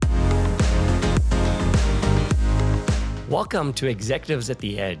Welcome to Executives at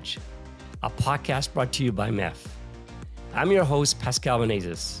the Edge, a podcast brought to you by MEF. I'm your host, Pascal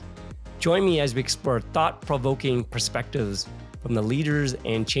Menezes. Join me as we explore thought-provoking perspectives from the leaders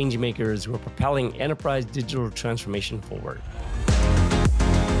and changemakers who are propelling enterprise digital transformation forward.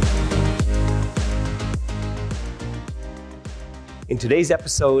 In today's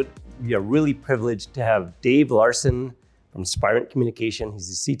episode, we are really privileged to have Dave Larson from Spirent Communication.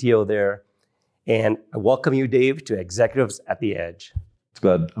 He's the CTO there. And I welcome you, Dave, to Executives at the Edge.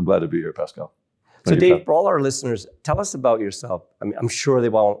 I'm glad to be here, Pascal. So Dave, for all our listeners, tell us about yourself. I mean, I'm sure they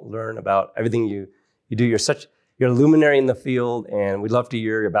want to learn about everything you do. You're a luminary in the field, and we'd love to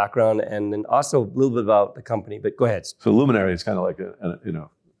hear your background and then also a little bit about the company, but go ahead. So luminary is kind of like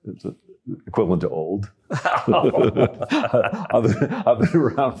it's equivalent to old. I've been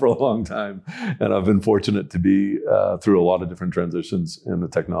around for a long time, and I've been fortunate to be through a lot of different transitions in the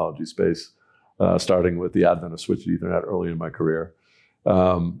technology space, starting with the advent of switched Ethernet early in my career.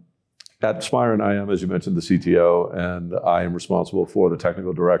 At Spirent, I am, as you mentioned, the CTO, and I am responsible for the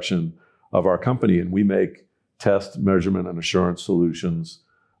technical direction of our company. And we make test, measurement, and assurance solutions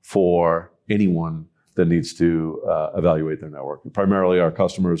for anyone that needs to evaluate their network. Primarily, our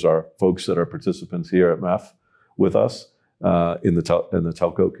customers are folks that are participants here at MEF with us in the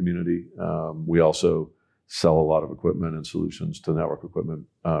telco community. We also sell a lot of equipment and solutions to network equipment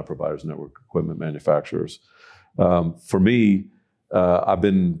providers, network equipment manufacturers. For me, I've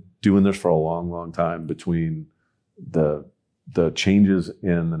been doing this for a long, long time, between the changes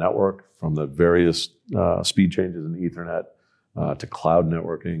in the network, from the various speed changes in Ethernet to cloud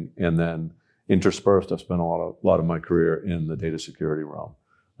networking, and then interspersed, I've spent a lot of my career in the data security realm,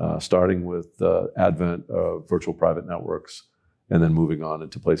 starting with the advent of virtual private networks, and then moving on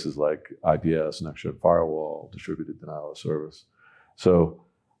into places like IPS, next-gen firewall, distributed denial of service. So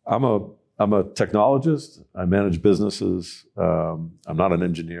I'm a technologist. I manage businesses. I'm not an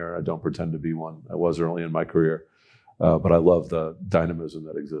engineer. I don't pretend to be one. I was early in my career, but I love the dynamism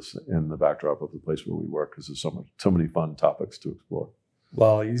that exists in the backdrop of the place where we work, because there's so many fun topics to explore.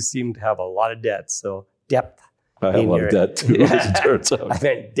 Well, you seem to have a lot of depth, so depth. I have a lot of debt too, as it turns out. I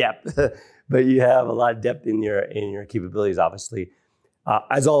meant depth, but you have a lot of depth in your capabilities, obviously.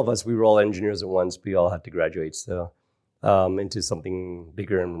 As all of us, we were all engineers at once. We all had to graduate, so into something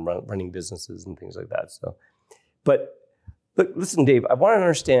bigger and running businesses and things like that. So, but listen, Dave, I want to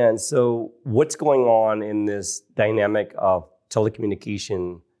understand. So, what's going on in this dynamic of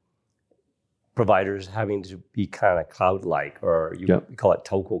telecommunication providers having to be kind of cloud-like, or you call it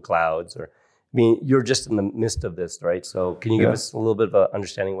telco clouds, or I mean, you're just in the midst of this, right? So can you give us a little bit of an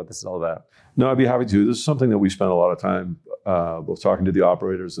understanding what this is all about? No, I'd be happy to. This is something that we spend a lot of time both talking to the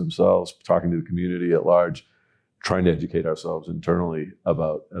operators themselves, talking to the community at large, trying to educate ourselves internally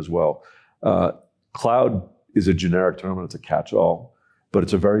about as well. Cloud is a generic term, and it's a catch-all, but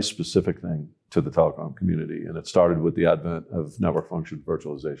it's a very specific thing to the telecom community. And it started with the advent of network function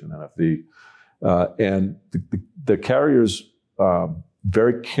virtualization, NFV. And the carriers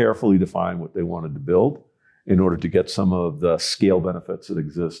very carefully defined what they wanted to build in order to get some of the scale benefits that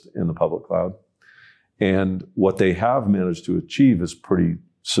exist in the public cloud. And what they have managed to achieve is pretty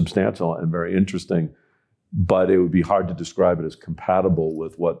substantial and very interesting, but it would be hard to describe it as compatible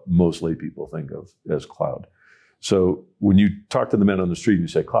with what most lay people think of as cloud. So when you talk to the men on the street and you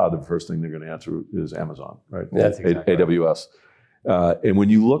say cloud, the first thing they're going to answer is Amazon, right? That's exactly AWS. And when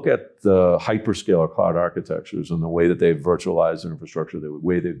you look at the hyperscaler cloud architectures and the way that they've virtualized their infrastructure, the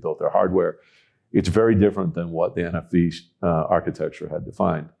way they've built their hardware, it's very different than what the NFV architecture had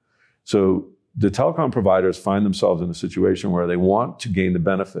defined. So the telecom providers find themselves in a situation where they want to gain the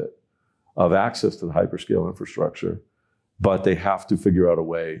benefit of access to the hyperscale infrastructure, but they have to figure out a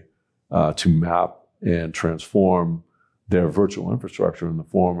way to map and transform their virtual infrastructure in the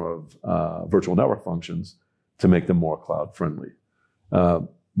form of virtual network functions to make them more cloud friendly.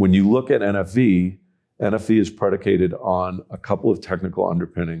 When you look at NFV is predicated on a couple of technical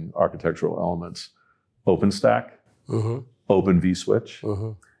underpinning architectural elements: OpenStack, Open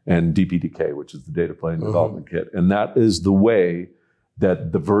vSwitch, and DPDK, which is the Data Plane Development Kit. And that is the way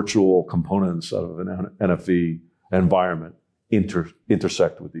that the virtual components of an NFV environment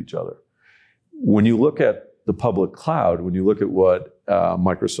intersect with each other. When you look at the public cloud, when you look at what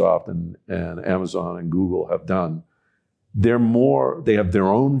Microsoft and Amazon and Google have done, they have their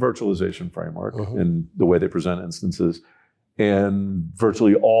own virtualization framework in the way they present instances, and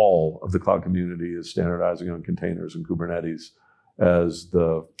virtually all of the cloud community is standardizing on containers and Kubernetes as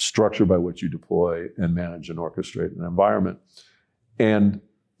the structure by which you deploy and manage and orchestrate an environment. And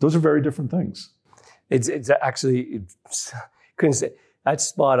those are very different things. It's actually, couldn't say, that's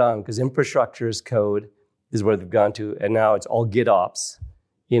spot on, because infrastructure is code is where they've gone to, and now it's all GitOps,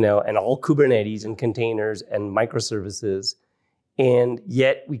 and all Kubernetes and containers and microservices. And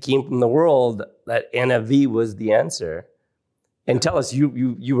yet we came from the world that NFV was the answer. And tell us,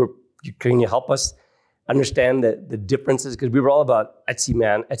 can you help us understand the differences? Because we were all about Etsy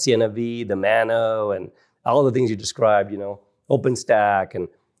NFV, the Mano, and all the things you described, OpenStack and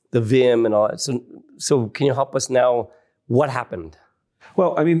the Vim and all that. So can you help us now? What happened?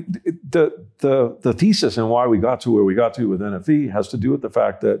 Well, I mean, the thesis and why we got to where we got to with NFV has to do with the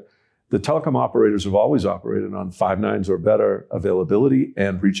fact that the telecom operators have always operated on 5 nines or better availability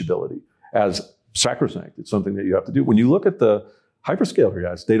and reachability as sacrosanct. It's something that you have to do. When you look at the hyperscaler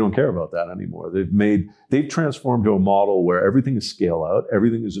guys, they don't care about that anymore. They've transformed to a model where everything is scale out,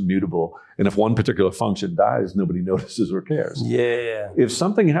 everything is immutable, and if one particular function dies, nobody notices or cares. Yeah. If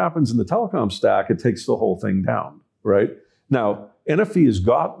something happens in the telecom stack, it takes the whole thing down, right? Now, NFV has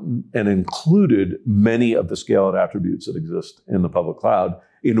gotten and included many of the scale out attributes that exist in the public cloud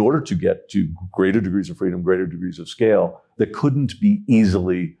in order to get to greater degrees of freedom, greater degrees of scale that couldn't be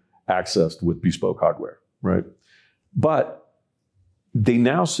easily accessed with bespoke hardware, right? But they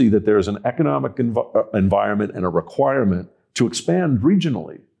now see that there is an economic environment and a requirement to expand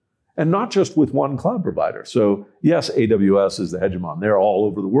regionally, and not just with one cloud provider. So yes, AWS is the hegemon. They're all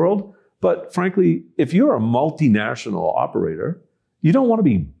over the world. But frankly, if you're a multinational operator, you don't want to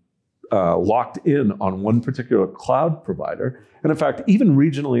be locked in on one particular cloud provider. And in fact, even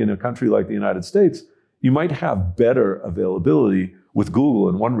regionally in a country like the United States, you might have better availability with Google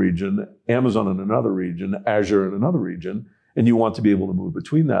in one region, Amazon in another region, Azure in another region, and you want to be able to move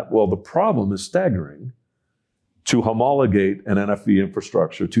between that. Well, the problem is staggering to homologate an NFV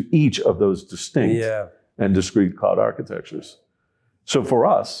infrastructure to each of those distinct and discrete cloud architectures. So for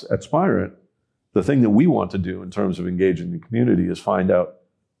us at Spirent, the thing that we want to do in terms of engaging the community is find out,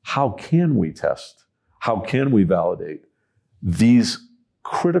 how can we test? How can we validate these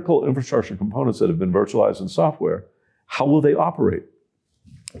critical infrastructure components that have been virtualized in software? How will they operate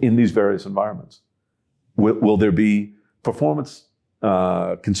in these various environments? Will there be performance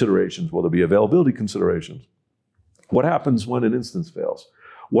considerations? Will there be availability considerations? What happens when an instance fails?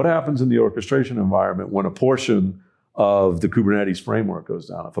 What happens in the orchestration environment when a portion of the Kubernetes framework goes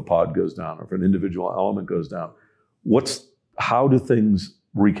down, if a pod goes down, or if an individual element goes down? How do things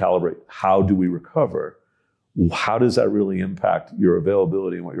recalibrate? How do we recover? How does that really impact your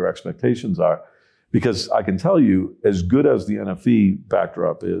availability and what your expectations are? Because I can tell you, as good as the NFV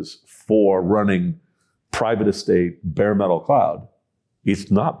backdrop is for running private estate, bare metal cloud, it's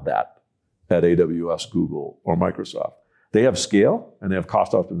not that at AWS, Google, or Microsoft. They have scale and they have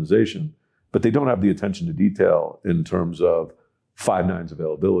cost optimization, but they don't have the attention to detail in terms of 5 nines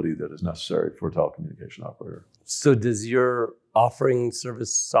availability that is necessary for a telecommunication operator. So does your offering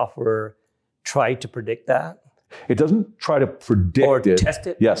service software try to predict that? It doesn't try to predict or it. Test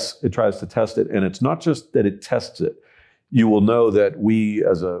it? Yes, it tries to test it. And it's not just that it tests it. You will know that we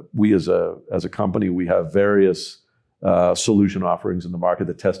as a company, we have various solution offerings in the market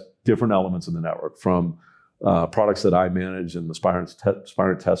that test different elements in the network, from products that I manage in the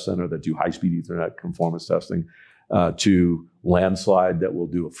Spirent Test Center that do high-speed Ethernet conformance testing, to Landslide that will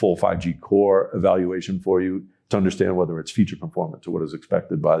do a full 5G core evaluation for you to understand whether it's feature conformant to what is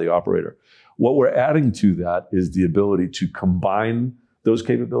expected by the operator. What we're adding to that is the ability to combine those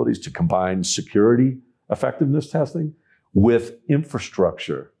capabilities, to combine security effectiveness testing with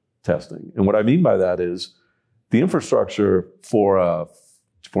infrastructure testing. And what I mean by that is the infrastructure for an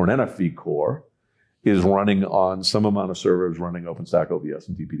NFV core is running on some amount of servers running OpenStack, OVS,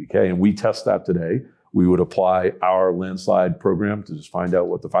 and DPDK. And we test that today. We would apply our Landslide program to just find out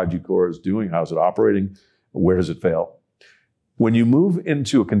what the 5G core is doing, how's it operating, where does it fail. When you move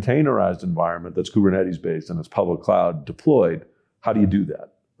into a containerized environment that's Kubernetes-based and it's public cloud deployed, how do you do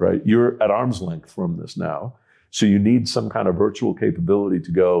that, right? You're at arm's length from this now. So you need some kind of virtual capability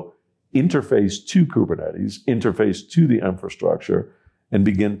to go interface to Kubernetes, interface to the infrastructure, and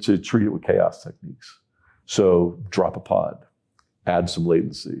begin to treat it with chaos techniques. So drop a pod, add some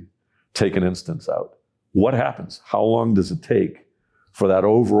latency, take an instance out. What happens? How long does it take for that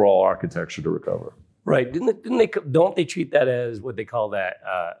overall architecture to recover? Right. Don't they treat that as what they call that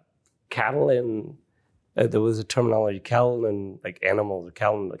cattle and there was a terminology, cattle and like animals, or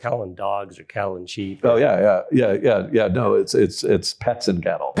cattle and dogs, or cattle and sheep. Oh yeah. No, it's pets and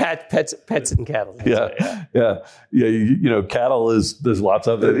cattle. Pets and cattle. Yeah. You know, cattle is, there's lots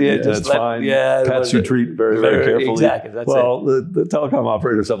of it. Yeah, it's fine. Yeah, pets you treat very, very carefully. Exactly. That's the telecom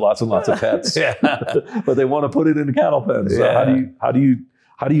operators have lots and lots of pets. Yeah. But they want to put it in a cattle pen. So how do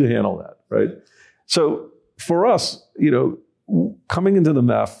you handle that, right? So for us, you know, coming into the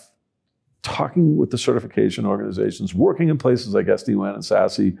MEF, talking with the certification organizations, working in places like SD-WAN and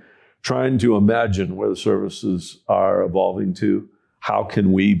SASE, trying to imagine where the services are evolving to. How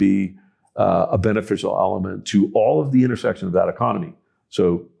can we be a beneficial element to all of the intersection of that economy?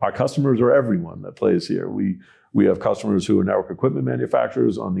 So our customers are everyone that plays here. We have customers who are network equipment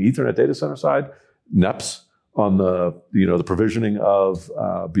manufacturers on the Ethernet data center side, NEPs on the provisioning of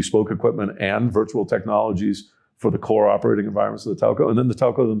bespoke equipment and virtual technologies for the core operating environments of the telco, and then the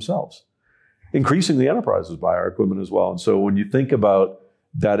telco themselves. Increasingly, enterprises buy our equipment as well. And so when you think about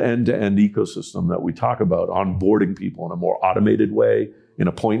that end-to-end ecosystem that we talk about, onboarding people in a more automated way, in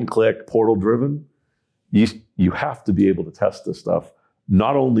a point-and-click, portal-driven, you have to be able to test this stuff,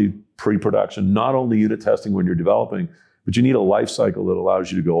 not only pre-production, not only unit testing when you're developing, but you need a life cycle that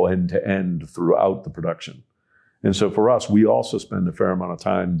allows you to go end-to-end throughout the production. And so for us, we also spend a fair amount of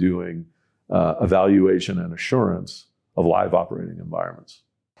time doing evaluation and assurance of live operating environments.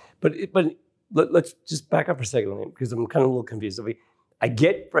 But let's just back up for a second, because I'm kind of a little confused. I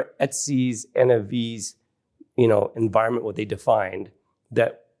get for Etsy's NFV's, environment, what they defined,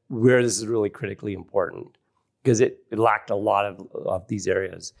 that where this is really critically important, because it lacked a lot of these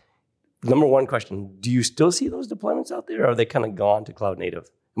areas. Number one question, do you still see those deployments out there, or are they kind of gone to cloud native?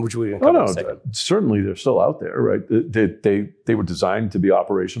 Which we're going to cover in a second. Certainly they're still out there, right? They were designed to be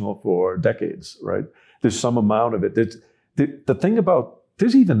operational for decades, right? There's some amount of it. The thing about,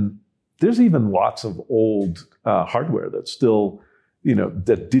 there's even lots of old hardware that's still,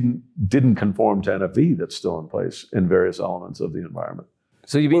 that didn't conform to NFV that's still in place in various elements of the environment.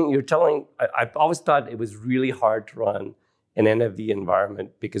 So you're telling, I've always thought it was really hard to run an NFV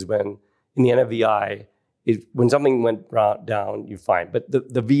environment, because when in the NFVI, when something went down, you're fine. But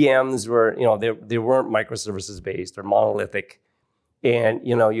the VMs were, they weren't microservices based or monolithic. And,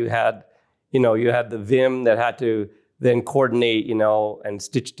 you had the Vim that had to then coordinate, and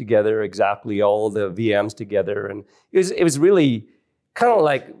stitch together exactly all the VMs together. And it was really kind of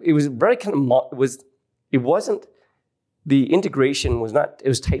like, it was very kind of, it wasn't, the integration was not, it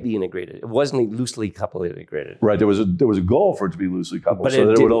was tightly integrated. It wasn't loosely coupled integrated. Right, there was a goal for it to be loosely coupled, so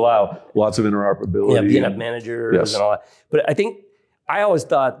that it would allow lots of interoperability. Yeah, VNet managers and all that. But I always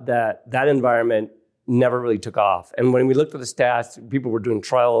thought that environment never really took off. And when we looked at the stats, people were doing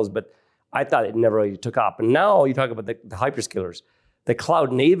trials, but I thought it never really took off. And now you talk about the hyperscalers. The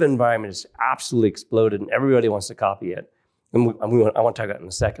cloud native environment has absolutely exploded, and everybody wants to copy it. And I want to talk about it in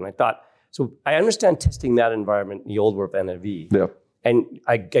a second. So I understand testing that environment in the old world of NFV. Yeah. And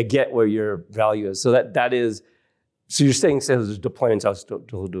I get where your value is. So that is, so you're saying there's deployments out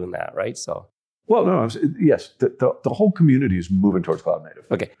still doing that, right? So. Well, no, yes, the whole community is moving towards cloud native.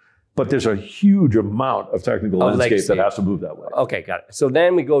 Okay. But there's a huge amount of technical landscape that has to move that way. Okay, got it. So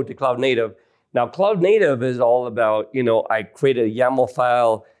then we go to cloud native. Now, cloud native is all about, I create a YAML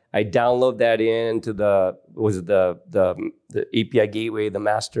file, I download that into the API gateway, the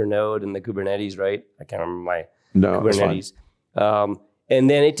master node, and the Kubernetes, right? I can't remember my Kubernetes. And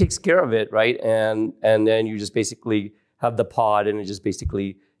then it takes care of it, right? And then you just basically have the pod, and it just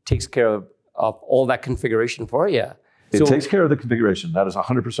basically takes care of all that configuration for you. It takes care of the configuration. That is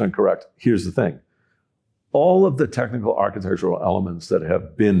 100% correct. Here's the thing. All of the technical architectural elements that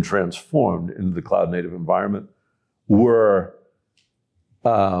have been transformed into the cloud native environment were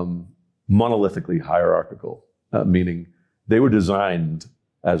monolithically hierarchical, meaning they were designed,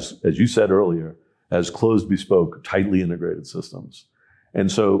 as you said earlier, as closed, bespoke, tightly integrated systems.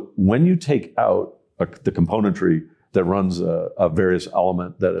 And so when you take out the componentry that runs a various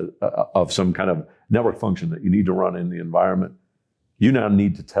element of some kind of network function that you need to run in the environment, you now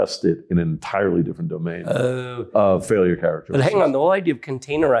need to test it in an entirely different domain of failure characteristics. But hang on, the whole idea of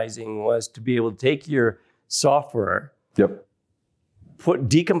containerizing was to be able to take your software,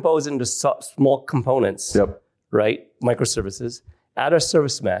 decompose into small components, right? Microservices, add a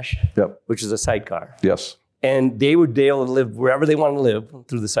service mesh, which is a sidecar. Yes. And they would be able to live wherever they want to live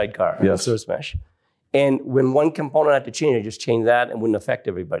through the sidecar, the service mesh. And when one component had to change, I just change that and wouldn't affect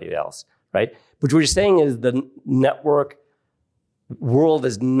everybody else, right? But what you're saying is the network world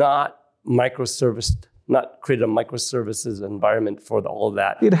is not microserviced, not created a microservices environment for all of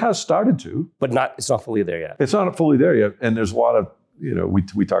that. It has started to. But it's not fully there yet. It's not fully there yet. And there's a lot of,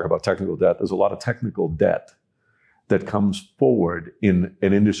 we talk about technical debt. There's a lot of technical debt that comes forward in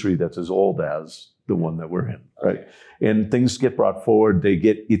an industry that's as old as the one that we're in, right? And things get brought forward.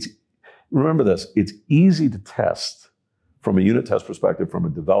 Remember this, it's easy to test from a unit test perspective, from a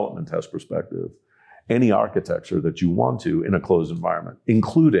development test perspective, any architecture that you want to in a closed environment,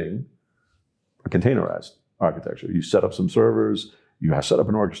 including a containerized architecture. You set up some servers, you have set up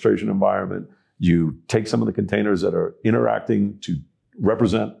an orchestration environment, you take some of the containers that are interacting to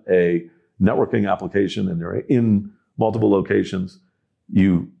represent a networking application and they're in multiple locations,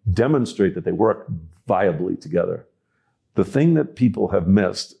 you demonstrate that they work viably together. The thing that people have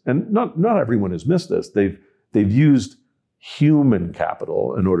missed, and not everyone has missed this, they've used human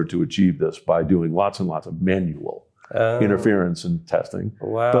capital in order to achieve this by doing lots and lots of manual interference and testing.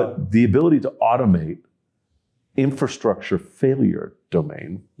 Wow. But the ability to automate infrastructure failure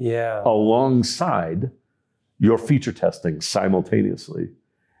domain alongside your feature testing simultaneously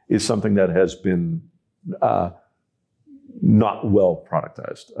is something that has been not well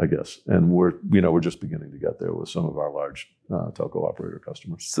productized, I guess. And we're just beginning to get there with some of our large telco operator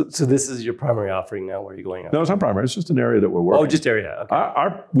customers. So this is your primary offering now. Where are you going after? No, it's not primary. It's just an area that we're working. Oh, just area.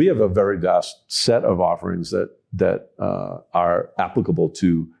 Okay. We have a very vast set of offerings that are applicable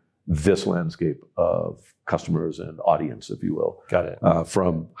to this landscape of customers and audience, if you will. Got it.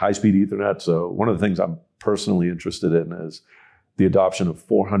 From high-speed Ethernet. So one of the things I'm personally interested in is the adoption of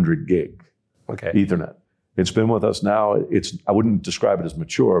 400 gig Ethernet. It's been with us now. I wouldn't describe it as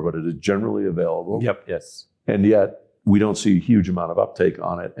mature, but it is generally available. Yep. Yes. And yet we don't see a huge amount of uptake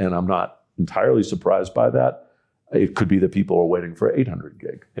on it. And I'm not entirely surprised by that. It could be that people are waiting for 800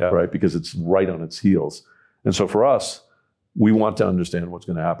 gig, right? Because it's right on its heels. And so for us, we want to understand what's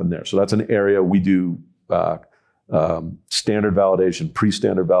going to happen there. So that's an area we do standard validation,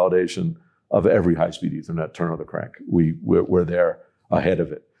 pre-standard validation of every high-speed Ethernet turn of the crank. We're there ahead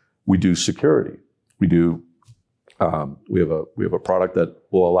of it. We do security. We have a product that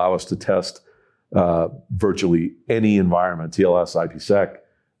will allow us to test virtually any environment, TLS, IPsec,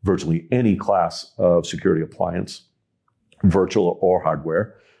 virtually any class of security appliance, virtual or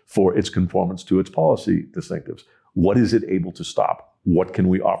hardware, for its conformance to its policy distinctives. What is it able to stop? What can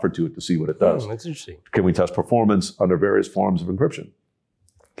we offer to it to see what it does? That's interesting. Can we test performance under various forms of encryption?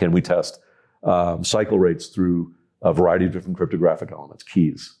 Can we test cycle rates through a variety of different cryptographic elements,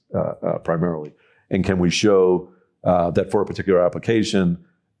 keys primarily? And can we show that for a particular application,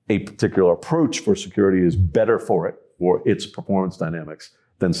 a particular approach for security is better for its performance dynamics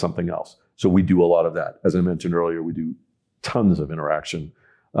than something else? So we do a lot of that. As I mentioned earlier, we do tons of interaction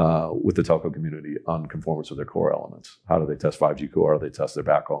with the telco community on conformance with their core elements. How do they test 5G core? How do they test their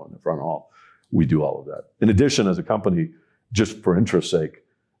backhaul and their front haul? We do all of that. In addition, as a company, just for interest's sake,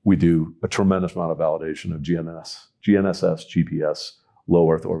 we do a tremendous amount of validation of GNSS, GPS, low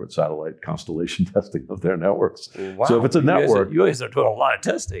Earth orbit satellite constellation testing of their networks. Wow. So if it's a network... You guys are doing a lot of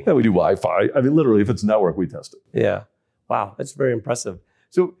testing. Yeah, we do Wi-Fi. I mean, literally, if it's a network, we test it. Yeah. Wow, that's very impressive.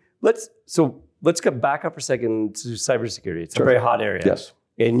 So let's get back up for a second to cybersecurity. It's a very hot area. Yes.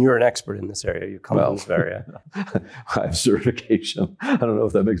 And you're an expert in this area. You come from this area. I have certification. I don't know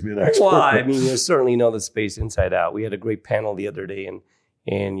if that makes me an expert. Well, I mean, you certainly know the space inside out. We had a great panel the other day,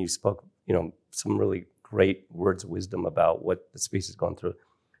 and you spoke, some really great words of wisdom about what the space has gone through.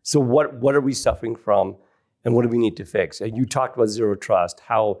 So what are we suffering from, and what do we need to fix? And you talked about zero trust.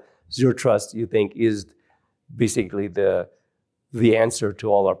 How zero trust, you think, is basically the answer to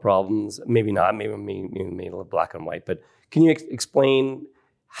all our problems? Maybe not. Maybe a little black and white. But can you explain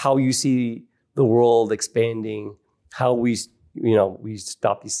how you see the world expanding? How we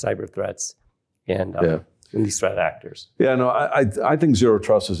stop these cyber threats and these threat actors? Yeah, no, I think zero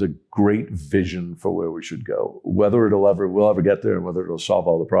trust is a great vision for where we should go. Whether we'll ever get there and whether it'll solve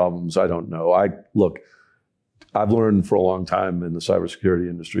all the problems, I don't know. I've learned for a long time in the cybersecurity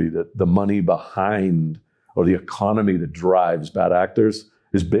industry that the money behind or the economy that drives bad actors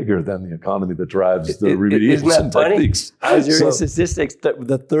is bigger than the economy that drives the remediation techniques. I was hearing statistics that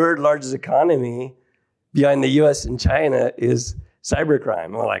the third largest economy behind the US and China is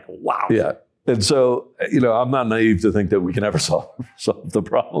cybercrime. We're like, wow. Yeah. And so, I'm not naive to think that we can ever solve the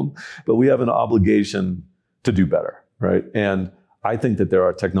problem, but we have an obligation to do better, right? And I think that there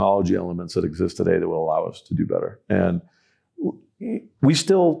are technology elements that exist today that will allow us to do better. And we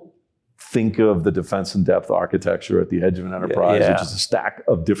still think of the defense in depth architecture at the edge of an enterprise, which is a stack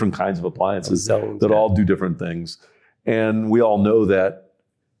of different kinds of appliances that all do different things. And we all know that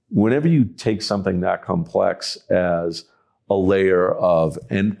whenever you take something that complex as a layer of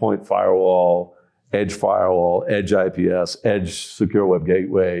endpoint firewall, edge IPS, edge secure web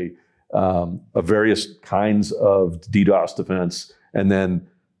gateway, of various kinds of DDoS defense, and then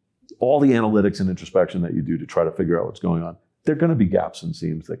all the analytics and introspection that you do to try to figure out what's going on, there are going to be gaps and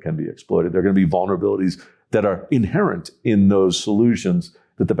seams that can be exploited. There are going to be vulnerabilities that are inherent in those solutions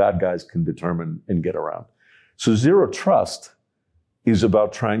that the bad guys can determine and get around. So zero trust is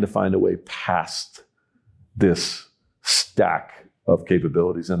about trying to find a way past this stack of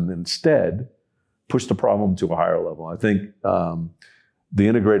capabilities and instead push the problem to a higher level. I think the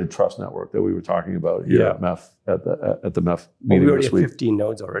integrated trust network that we were talking about here at MEF, at the MEF meeting we already this have week. 15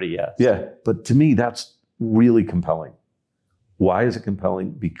 nodes already, yes. Yeah, but to me, that's really compelling. Why is it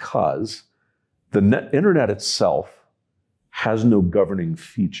compelling? Because the internet itself has no governing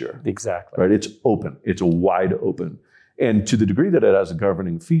feature. Exactly. Right? It's open. It's a wide open. And to the degree that it has a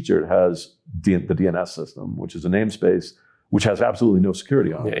governing feature, it has the DNS system, which is a namespace, which has absolutely no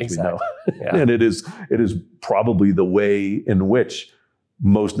security on it, as exactly. we know. And it is probably the way in which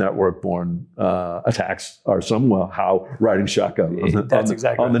most network-borne attacks are somehow riding shotgun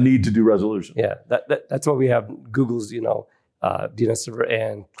on the need to do resolution. Yeah, that's why we have Google's, DNS server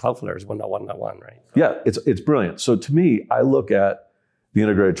and Cloudflare is 1.1.1, right? Yeah, it's brilliant. So to me, I look at the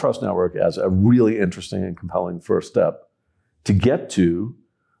integrated trust network as a really interesting and compelling first step to get to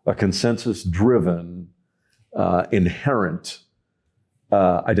a consensus-driven, inherent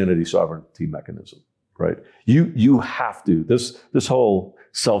identity sovereignty mechanism. Right? You have to, this whole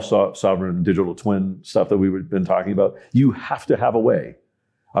self-sovereign digital twin stuff that we've been talking about, you have to have a way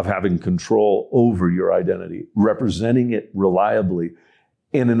of having control over your identity, representing it reliably,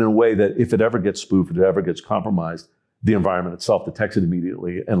 and in a way that if it ever gets spoofed, if it ever gets compromised, the environment itself detects it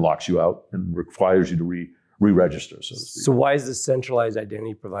immediately and locks you out and requires you to re-register, so to speak. So why is the centralized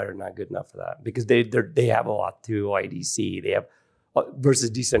identity provider not good enough for that? Because they have a lot to IDC, they have versus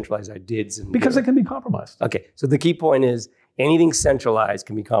decentralized IDIDs. Because it can be compromised. Okay, so the key point is anything centralized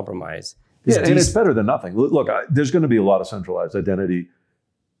can be compromised. And it's better than nothing. Look, there's going to be a lot of centralized identity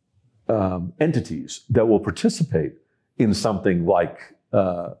entities that will participate in something like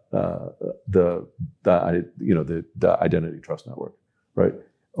the identity trust network, right?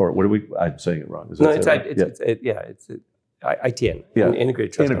 Or what are we? I'm saying it wrong. It's ITN. Yeah,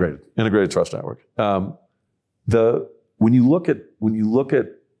 integrated trust network. Integrated trust network. When you look at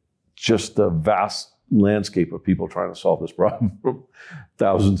just the vast landscape of people trying to solve this problem from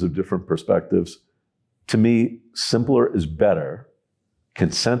thousands of different perspectives, to me, simpler is better.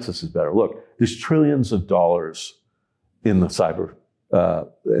 Consensus is better. Look, there's trillions of dollars in the cyber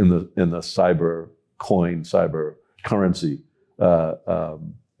cyber coin, cyber currency,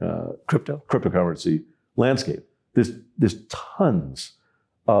 cryptocurrency landscape. There's tons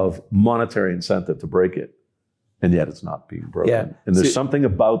of monetary incentive to break it, and yet it's not being broken. Yeah. And there's something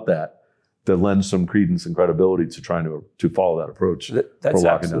about that lends some credence and credibility to trying to follow that approach. That's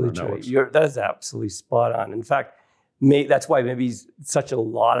absolutely true. That is absolutely spot on. In fact, that's why maybe such a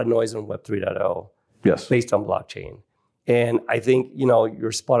lot of noise on Web 3.0 based on blockchain. And I think,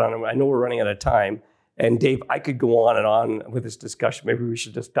 you're spot on. I know we're running out of time. And Dave, I could go on and on with this discussion. Maybe we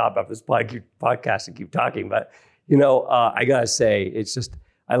should just stop after this podcast and keep talking. But, I got to say, it's just,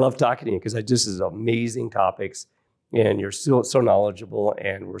 I love talking to you because this is amazing topics. And you're so knowledgeable.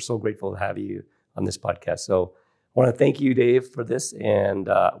 And we're so grateful to have you on this podcast. So I want to thank you, Dave, for this. And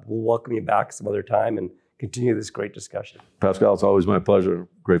we'll welcome you back some other time and continue this great discussion. Pascal, it's always my pleasure.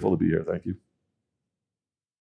 Grateful to be here. Thank you.